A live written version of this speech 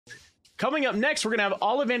Coming up next, we're going to have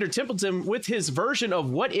Ollie Templeton with his version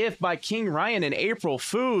of What If by King Ryan and April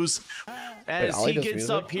Fools. As he gets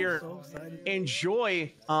up here,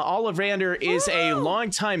 enjoy. Ollivander is a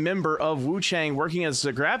longtime member of Wu Chang, working as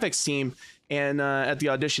a graphics team. And at the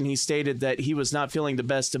audition, he stated that he was not feeling the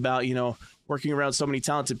best about, you know, working around so many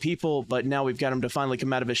talented people. But now we've got him to finally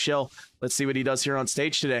come out of his shell. Let's see what he does here on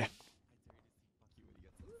stage today.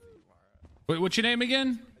 Wait, what's your name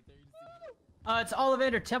again? It's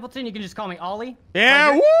Ollie Templeton. You can just call me Ollie.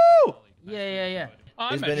 Yeah, woo! Yeah.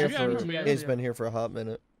 He's been here for a hot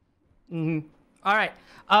minute. All right.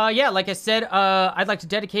 Yeah, like I said, I'd like to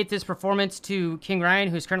dedicate this performance to King Ryan,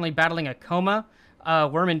 who's currently battling a coma,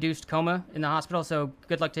 worm-induced coma in the hospital. So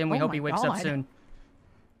good luck to him. We hope he wakes up soon.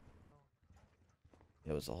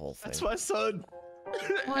 It was the whole thing. That's my son.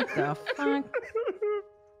 What the fuck?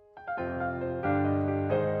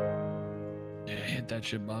 Yeah, hit that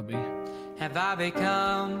shit, Bobby. Have I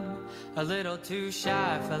become a little too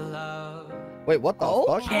shy for love? Wait, what the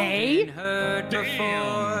fuck? Okay.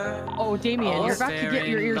 Oh, Damien, you're about to get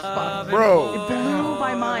your ears fucked. Bro. It blew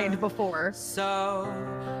my mind before. So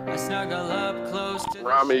I snuggle up close to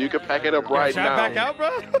Rami, you can pack it up right now. Back out,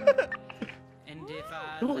 bro. and if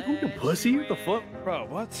I Who you pussy? What the fuck? Bro,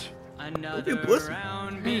 what? another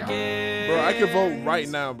round begins. Bro, I can vote right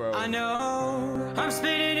now, bro. I know I'm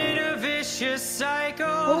spinning in a vicious cycle.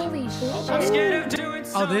 Holy shit. I'm scared of doing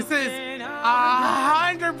something. Oh, this is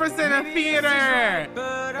 100% a theater.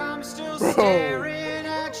 But I'm still staring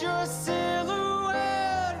at your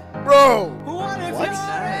silhouette. Bro! What if you're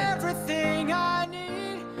everything I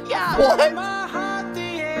need? Yeah. What? My heart, the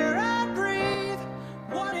air I breathe.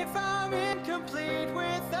 What if I'm incomplete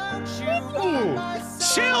without you by my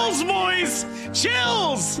side? Chills, boys!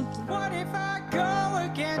 Chills! What if I go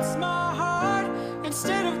against my heart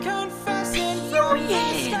instead of confessing from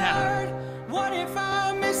the start? What if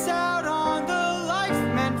I miss out on the life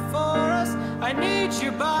meant for us? I need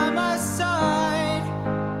you by my side.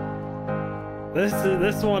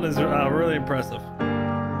 This one is really impressive.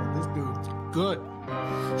 This dude's good.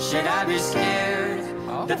 Should I be scared?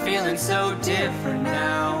 The feeling's so different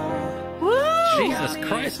now. Jesus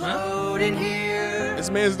Christ, man. Floating here. This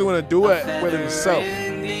man's doing a duet with himself.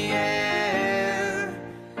 In the air.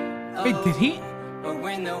 Wait, did he? But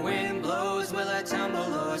when the wind blows, will I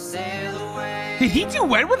tumble or sail away? Did he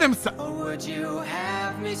duet with himself? Or would you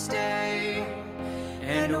have me stay?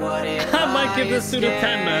 And what if I might give this dude a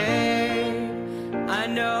 10, man. I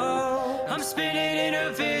know I'm spinning in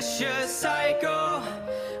a vicious cycle.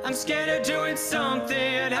 I'm scared of doing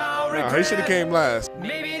something I'll regret. Nah, he should have came last.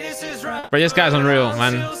 Maybe this is right. But this guy's unreal,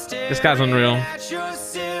 man. This guy's unreal.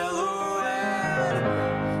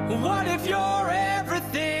 What if you're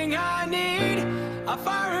everything I need? A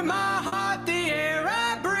fire in my heart, the air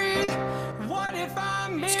I breathe. What if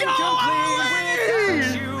I'm incomplete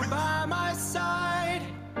without you by my side?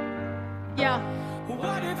 Yeah.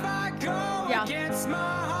 What if I go against my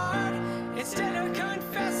heart instead of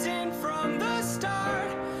confessing from the start?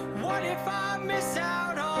 What if I miss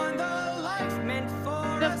out on the life meant for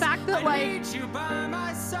us? The fact that, like, you by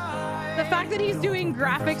my side. the fact that he's doing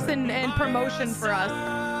graphics and promotion for us.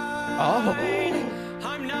 Oh.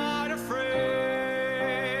 I'm not afraid.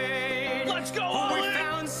 Let's go, We Ollie!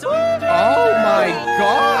 found something. Oh my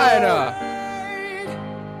god!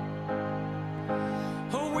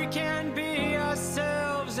 We can be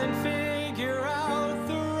ourselves and figure out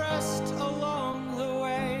the rest along the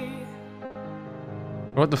way.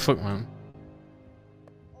 What the fuck, man?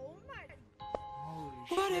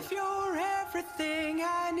 What if you're everything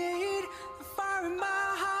I need? The fire in my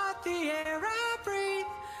heart, the air I breathe.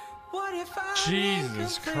 What if I'm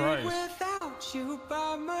Jesus incomplete Christ. without you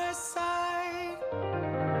by my side?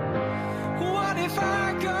 What if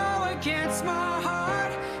I go against my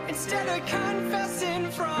heart instead of confessing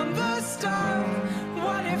from the start?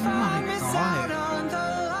 What if I miss out on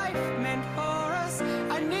the life meant for us?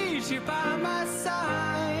 I need you by my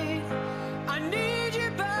side. I need you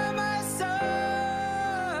by my side.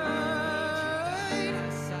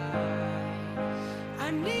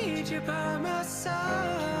 I need you by my side.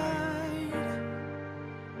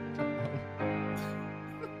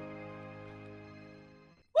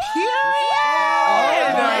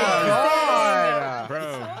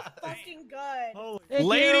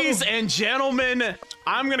 Ladies and gentlemen,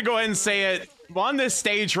 I'm going to go ahead and say it. On this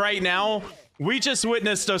stage right now, we just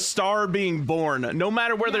witnessed a star being born. No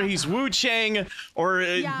matter whether he's Wu Chang or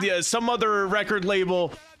some other record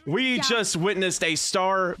label, we just witnessed a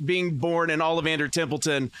star being born in Ollie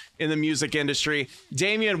Templeton in the music industry.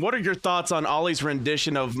 Damien, what are your thoughts on Ollie's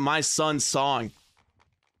rendition of My Son's Song?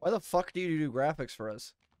 Why the fuck do you do graphics for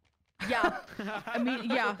us? Yeah. I mean,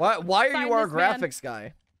 yeah. Why are Sign you our this man. graphics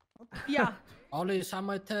guy? Yeah. Ollie, sign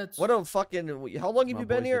my tits. What a fucking. How long have you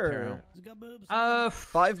been here?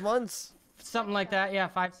 5 months. Something like that. Yeah,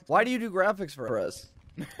 5. 6 Why do you do graphics for us?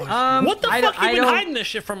 What the fuck you been hiding this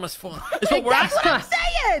shit from us for? Is what we're That's what asking.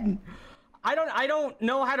 I'm saying. I don't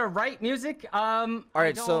know how to write music. All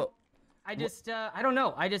right, so I don't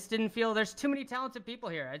know. I just didn't feel there's too many talented people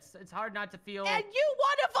here. It's hard not to feel. And you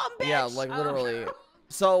one of them, bitch. yeah, like literally.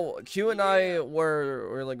 So Q and I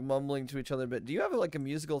were like mumbling to each other a bit. Do you have like a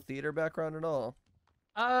musical theater background at all?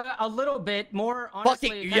 A little bit more. Honestly,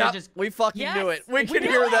 Fucking kinda yeah, just, we fucking knew it. We we can knew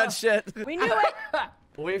hear it. that shit. We knew it.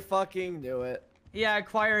 We fucking knew it. yeah,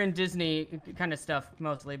 choir and Disney kind of stuff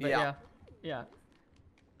mostly, but Yeah. yeah.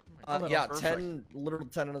 Yeah, 10, literal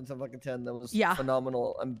 10 out of 10 fucking 10. That was Yeah.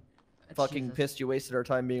 phenomenal. I'm fucking Jesus. pissed you wasted our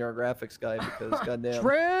time being our graphics guy because goddamn.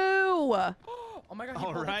 True. Oh my god. he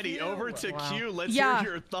pulled a Alrighty, Q. over to Wow. Q. Let's Yeah.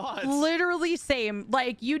 hear your thoughts. Literally same.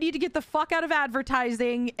 Like, you need to get the fuck out of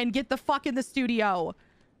advertising and get the fuck in the studio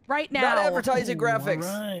right now. Not advertising graphics.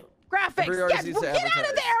 Graphics. Every artist Yes, needs to get out of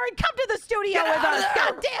advertise. there and come to the studio with us.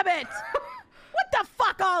 God damn it. What the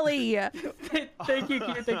fuck, Ollie? Thank you,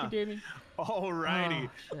 Q. Thank you, Damien. Alrighty,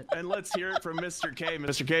 Oh, shit. and let's hear it from Mr. K.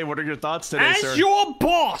 Mr. K, what are your thoughts today, As sir? your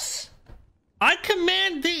boss, I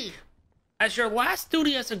command thee, as your last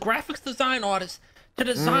duty as a graphics design artist, to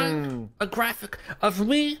design a graphic of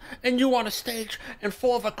me and you on a stage in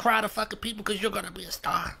front of a crowd of fucking people because you're gonna be a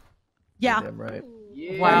star. Yeah. Damn right.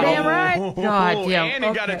 Wow. Damn right. God damn. And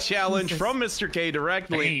he got a Okay. challenge Jesus. from Mr. K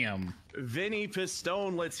directly. Damn. Vinny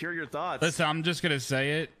Pistone, let's hear your thoughts. Listen, I'm just gonna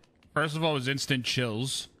say it. First of all, it was instant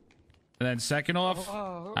chills. And then second off,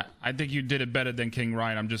 I think you did it better than King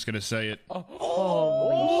Ryan. I'm just gonna say it.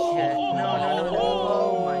 Holy shit. No.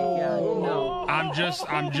 Oh my god. No.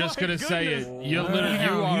 I'm just gonna say it. You literally,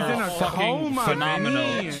 Damn, you he's in are a fucking coma, phenomenal.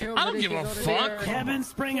 man. I don't give a fuck. Kevin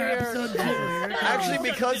Springer episode 2. Actually,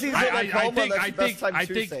 because he's in a coma, that's the best time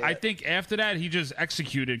to say I it. think after that he just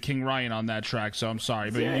executed King Ryan on that track. So I'm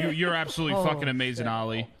sorry, but you're absolutely fucking amazing,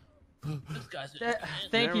 Ollie. This guy's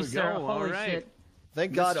Thank There you, we sir. go. Holy Alright. shit.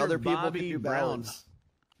 Thank God Mr. other people Bobby can do Brown. balance.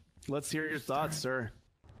 Let's hear your thoughts, sir.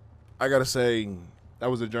 I gotta say, that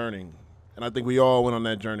was a journey, and I think we all went on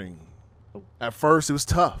that journey. At first, it was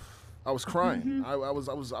tough. I was crying. I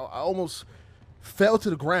almost fell to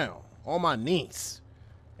the ground on my knees,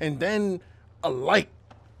 and then a light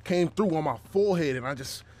came through on my forehead, and I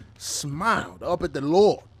just smiled up at the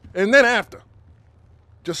Lord. And then after,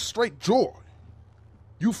 just straight joy,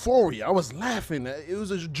 euphoria. I was laughing. It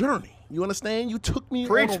was a journey. You understand? You took me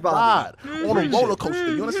Preach, on a Bobby. ride, on a roller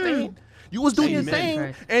coaster. You understand? You was doing your Amen. thing,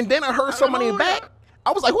 Christ. and then I heard somebody in the back.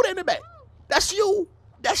 I was like, "Who that in the back? That's you.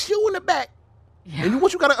 That's you in the back." And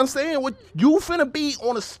what you gotta understand, what you finna be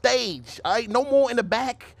on a stage, all right? No more in the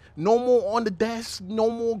back, no more on the desk, no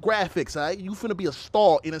more graphics, all right? You finna be a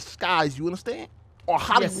star in the skies. You understand? Or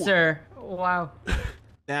Hollywood. Yes, sir. Wow.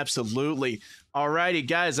 Absolutely. Alrighty,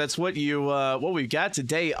 guys, that's what we've got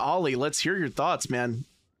today. Ollie, let's hear your thoughts, man.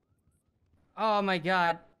 Oh my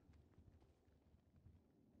god.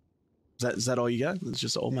 Is that all you got? It's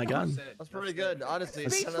just, oh my god. That's pretty good, honestly.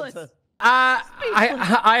 Speechless.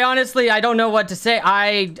 I honestly I don't know what to say.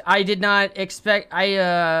 I did not expect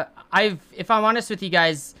if I'm honest with you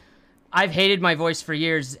guys, I've hated my voice for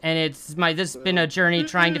years, and this has been a journey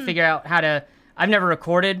trying to figure out how to. I've never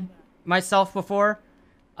recorded myself before,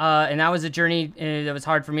 and that was a journey that was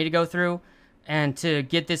hard for me to go through, and to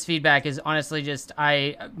get this feedback is honestly just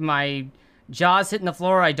my jaw's hitting the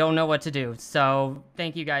floor. I don't know what to do. So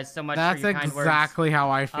thank you guys so much. That's for your kind words. exactly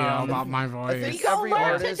how I feel about my voice. think Go every learn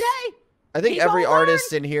artist- today. I think He every gonna learn.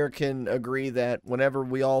 artist in here can agree that whenever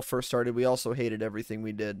we all first started, we also hated everything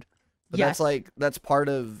we did. But Yes. that's part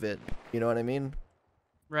of it. You know what I mean?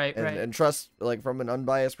 Right, And, right. and trust, like from an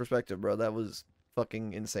unbiased perspective, bro, that was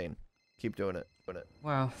fucking insane. Keep doing it.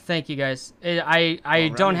 Wow, thank you guys.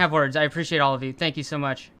 I don't have words. I appreciate all of you. Thank you so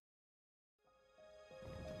much.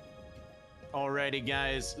 Alrighty,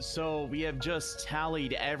 guys. So we have just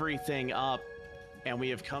tallied everything up, and we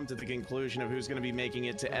have come to the conclusion of who's going to be making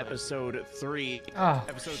it to episode 3. Oh,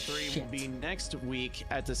 Episode 3 will shit. be next week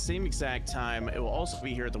at the same exact time. It will also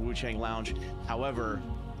be here at the Wu Chang Lounge. However,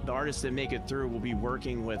 the artists that make it through will be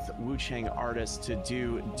working with Wu Chang artists to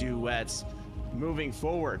do duets moving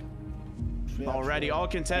forward. Alrighty, all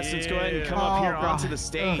contestants, go ahead and come up here onto the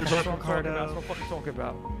stage.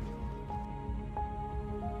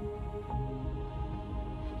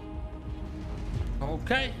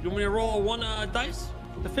 Okay, you want me to roll one dice?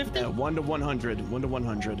 The 50? 1 to 100. 1 to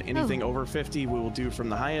 100. Anything over 50 we will do from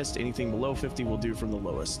the highest. Anything below 50 we'll do from the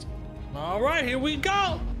lowest. All right, here we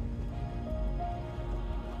go.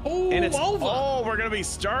 And it's over. we're gonna be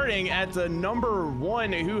starting at the number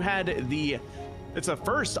 1 who had the. It's a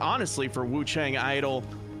first, honestly, for Wu Chang Idol.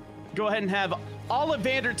 Go ahead and have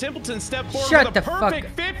Ollivander Templeton step forward Shut with a the perfect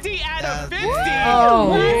fuck 50 out of 50.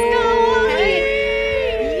 Oh.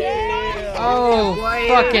 Oh,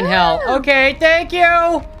 fucking hell. Okay, thank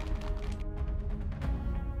you.